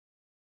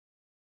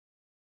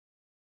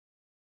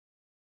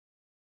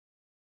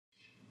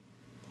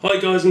Hi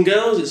guys and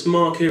girls, it's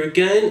Mark here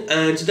again,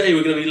 and today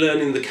we're going to be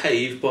learning The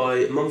Cave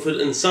by Mumford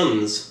and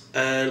Sons,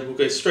 and we'll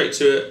go straight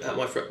to it at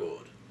my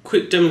fretboard.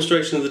 Quick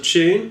demonstration of the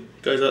tune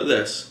goes like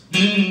this.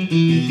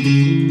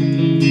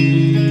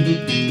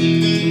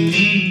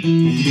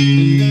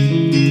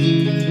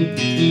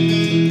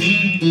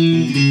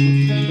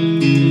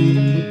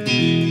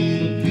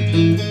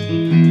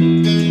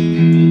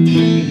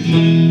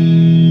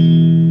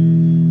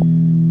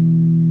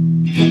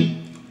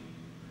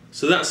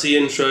 So that's the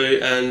intro,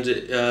 and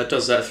it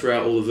does that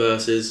throughout all the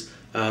verses,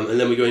 and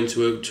then we go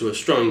into a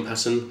strumming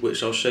pattern,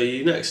 which I'll show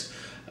you next.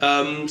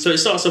 So it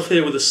starts off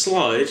here with a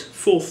slide,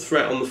 4th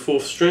fret on the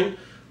 4th string,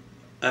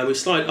 and we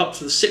slide up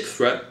to the 6th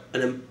fret,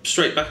 and then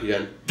straight back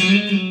again,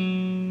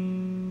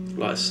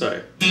 like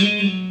so.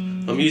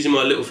 I'm using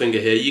my little finger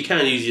here. You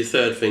can use your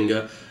 3rd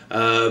finger,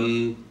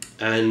 and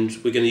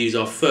we're going to use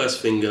our 1st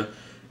finger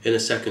in a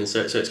second,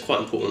 so it's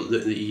quite important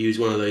that you use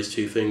one of those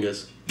 2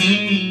 fingers.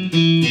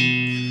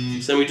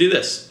 So then we do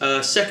this,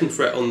 2nd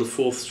fret on the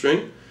 4th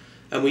string,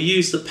 and we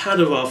use the pad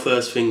of our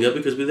 1st finger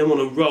because we then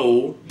want to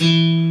roll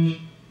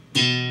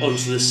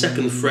onto the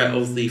 2nd fret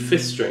of the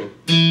 5th string.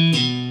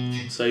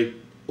 So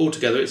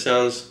altogether it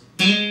sounds,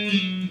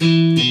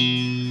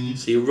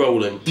 so you're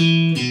rolling,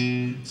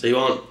 so you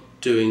aren't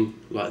doing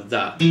like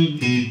that,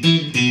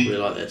 we're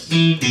like this,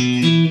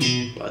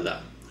 like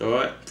that.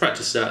 Alright,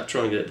 practice that,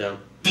 try and get it down.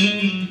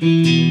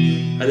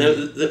 And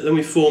then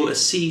we form a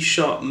C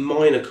sharp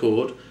minor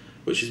chord,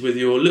 which is with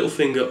your little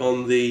finger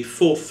on the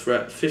 4th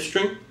fret 5th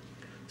string,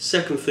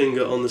 2nd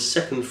finger on the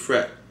 2nd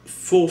fret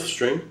 4th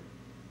string,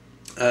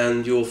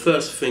 and your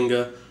 1st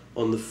finger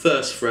on the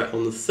 1st fret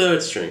on the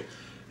 3rd string.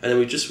 And then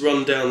we just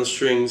run down the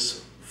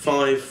strings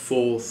 5,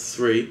 4,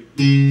 3,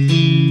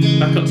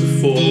 back up to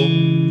 4,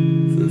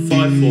 then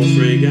 5, 4,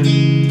 3 again.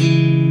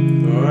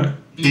 Alright?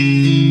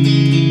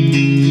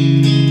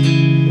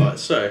 Like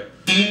so.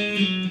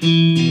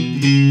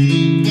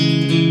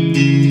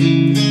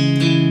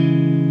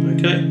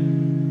 Okay?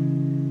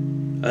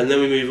 And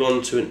then we move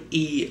on to an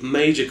E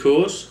major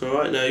chord.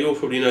 Alright, now you'll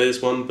probably know this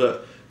one,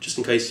 but just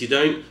in case you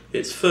don't,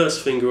 it's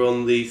 1st finger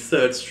on the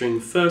 3rd string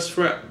 1st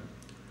fret,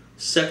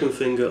 2nd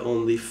finger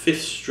on the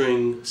 5th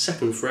string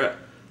 2nd fret,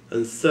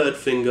 and 3rd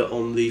finger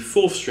on the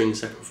 4th string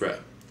 2nd fret.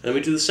 And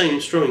we do the same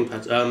strumming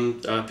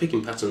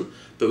picking pattern,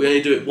 but we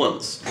only do it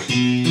once.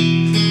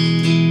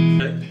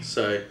 Okay,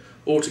 so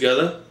all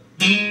together.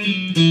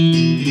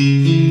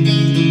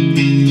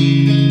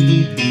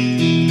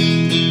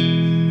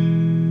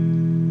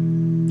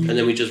 And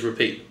then we just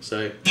repeat,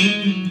 so.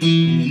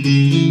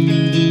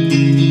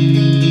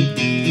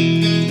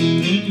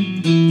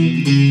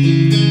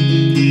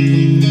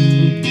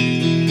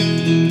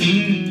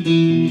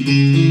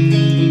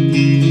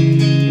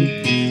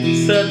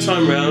 Third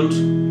time round,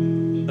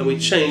 and we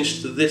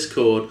change to this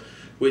chord,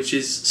 which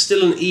is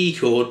still an E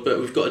chord, but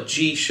we've got a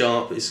G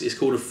sharp. It's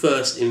called a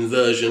 1st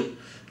inversion,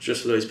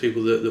 just for those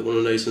people that want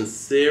to know some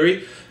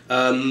theory.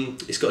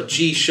 It's got a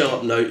G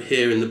sharp note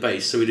here in the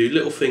bass, so we do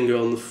little finger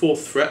on the 4th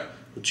fret,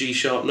 a G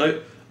sharp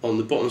note on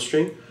the bottom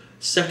string,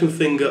 2nd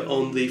finger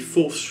on the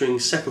 4th string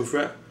 2nd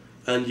fret,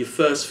 and your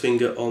 1st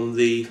finger on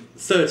the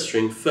 3rd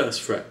string 1st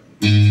fret.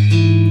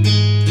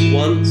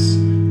 Once,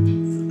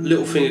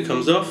 little finger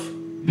comes off,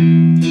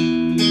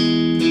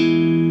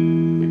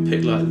 we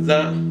pick like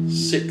that,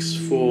 6,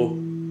 4,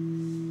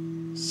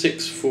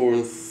 6, 4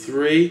 and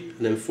 3,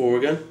 and then 4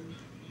 again.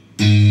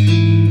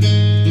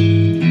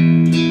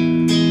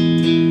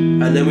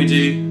 And then we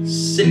do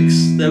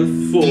 6,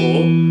 then 4,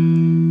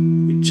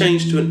 we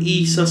change to an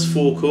E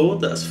sus4 chord,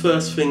 that's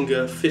 1st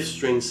finger 5th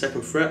string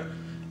 2nd fret,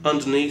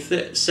 underneath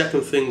it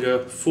 2nd finger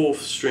 4th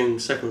string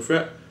 2nd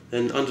fret,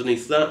 then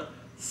underneath that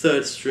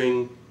 3rd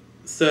string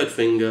 3rd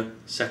finger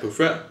 2nd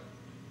fret,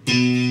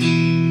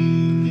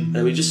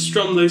 and we just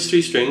strum those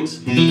 3 strings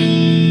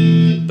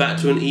back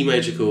to an E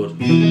major chord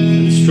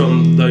and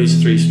strum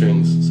those 3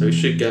 strings, so we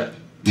should get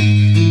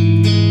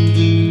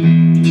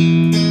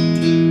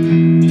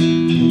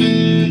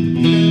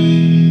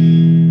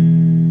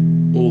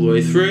all the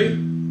way through.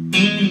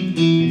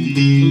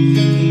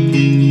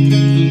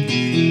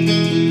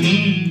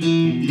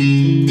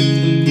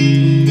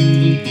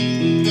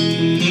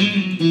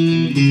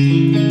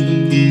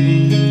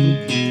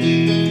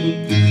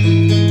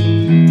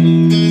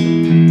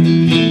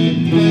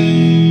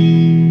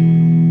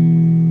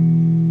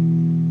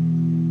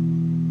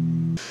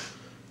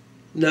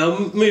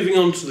 Now moving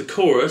on to the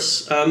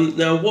chorus,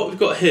 now what we've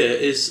got here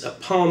is a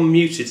palm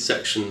muted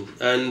section,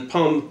 and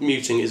palm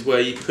muting is where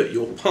you put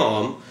your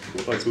palm,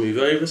 I'd like to move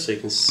over so you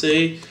can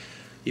see,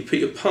 you put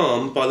your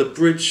palm by the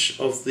bridge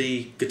of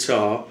the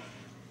guitar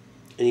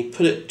and you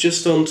put it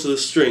just onto the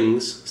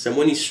strings, so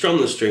when you strum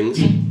the strings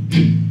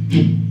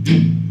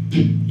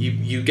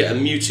you get a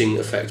muting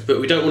effect, but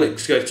we don't want it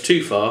to go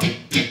too far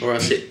or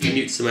else it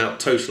mutes them out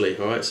totally.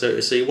 Alright, so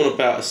you want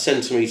about a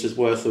centimetre's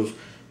worth of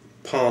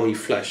palmy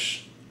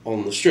flesh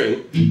on the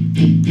string,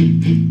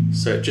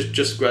 so it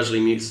just gradually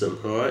mutes them.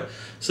 Alright,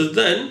 so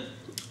then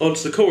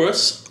onto the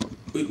chorus,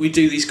 we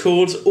do these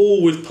chords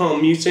all with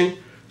palm muting,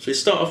 So you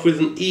start off with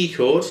an E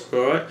chord,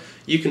 alright?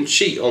 You can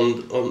cheat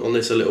on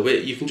this a little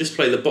bit. You can just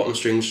play the bottom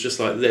strings just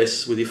like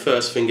this with your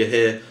first finger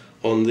here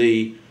on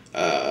the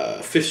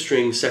 5th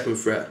string 2nd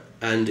fret,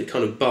 and it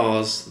kind of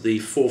bars the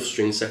 4th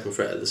string 2nd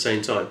fret at the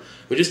same time.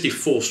 We just do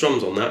 4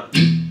 strums on that.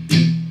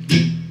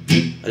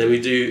 And then we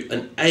do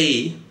an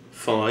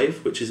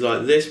A5, which is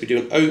like this. We do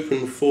an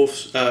open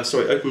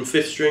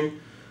 5th string,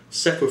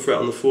 2nd fret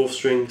on the 4th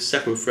string,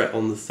 2nd fret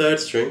on the 3rd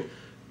string,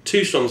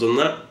 2 strums on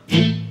that,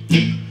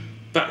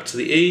 back to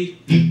the E,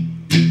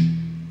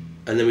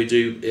 and then we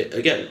do it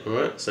again,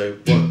 alright? So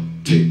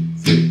 1, 2,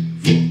 3,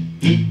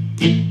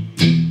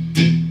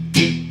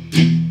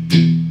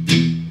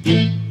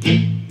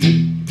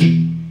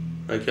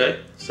 4. Okay,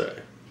 so.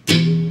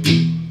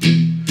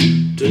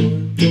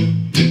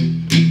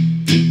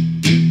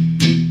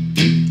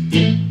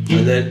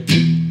 And then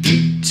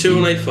 2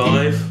 on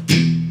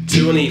A5,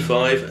 2 on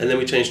E5, and then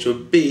we change to a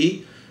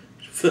B.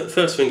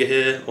 First finger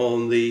here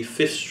on the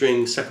 5th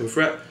string 2nd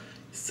fret,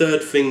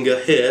 3rd finger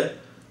here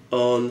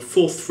on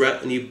 4th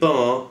fret, and you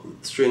bar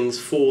strings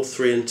 4,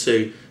 3 and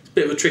 2. It's a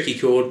bit of a tricky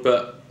chord,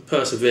 but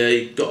persevere.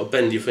 You've got to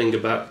bend your finger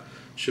back.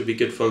 Should be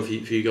good fun for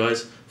you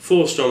guys.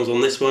 4 strums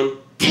on this one,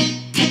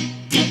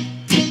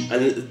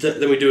 and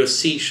then we do a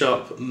C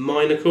sharp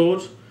minor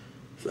chord.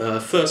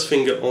 First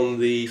finger on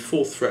the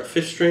 4th fret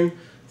 5th string,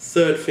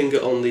 3rd finger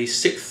on the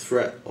 6th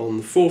fret on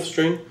the 4th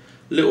string,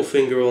 little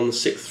finger on the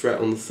 6th fret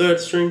on the 3rd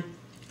string,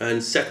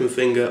 and 2nd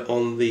finger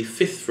on the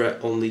 5th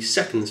fret on the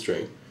 2nd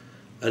string.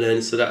 And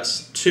then so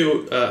that's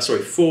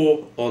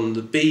 4 on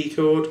the B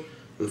chord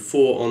and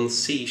 4 on the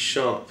C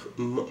sharp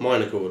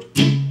minor chord.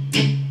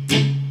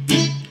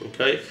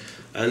 Okay,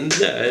 and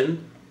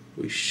then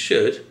we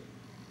should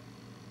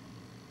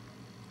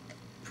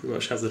pretty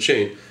much have the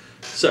tune.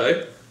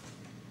 So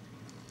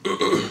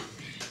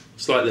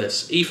it's like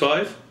this: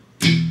 E5,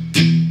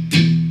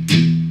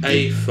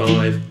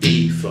 A5,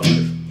 E5,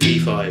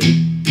 E5,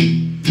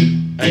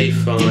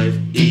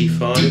 A5,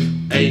 E5,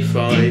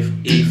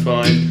 A5,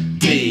 E5,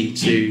 B,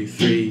 2,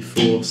 3,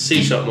 4,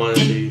 C sharp minor,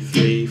 2,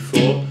 3,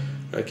 4,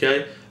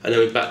 okay, and then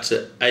we're back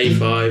to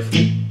A5,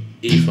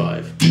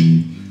 E5,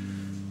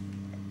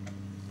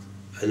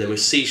 and then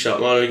with C sharp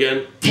minor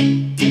again,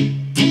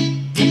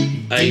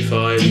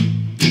 A5,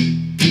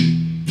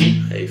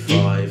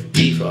 A5,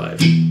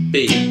 E5, B.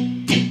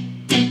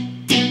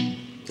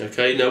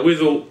 Okay, now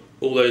with all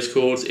those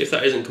chords, if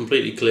that isn't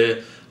completely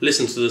clear,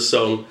 listen to the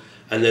song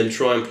and then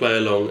try and play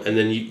along, and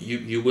then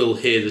you will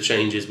hear the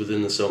changes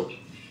within the song.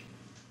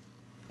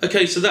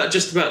 Okay, so that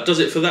just about does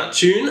it for that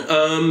tune.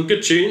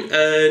 Good tune,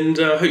 and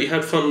I hope you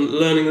had fun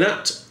learning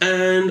that,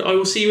 and I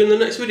will see you in the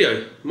next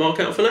video. Mark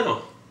out for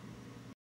now.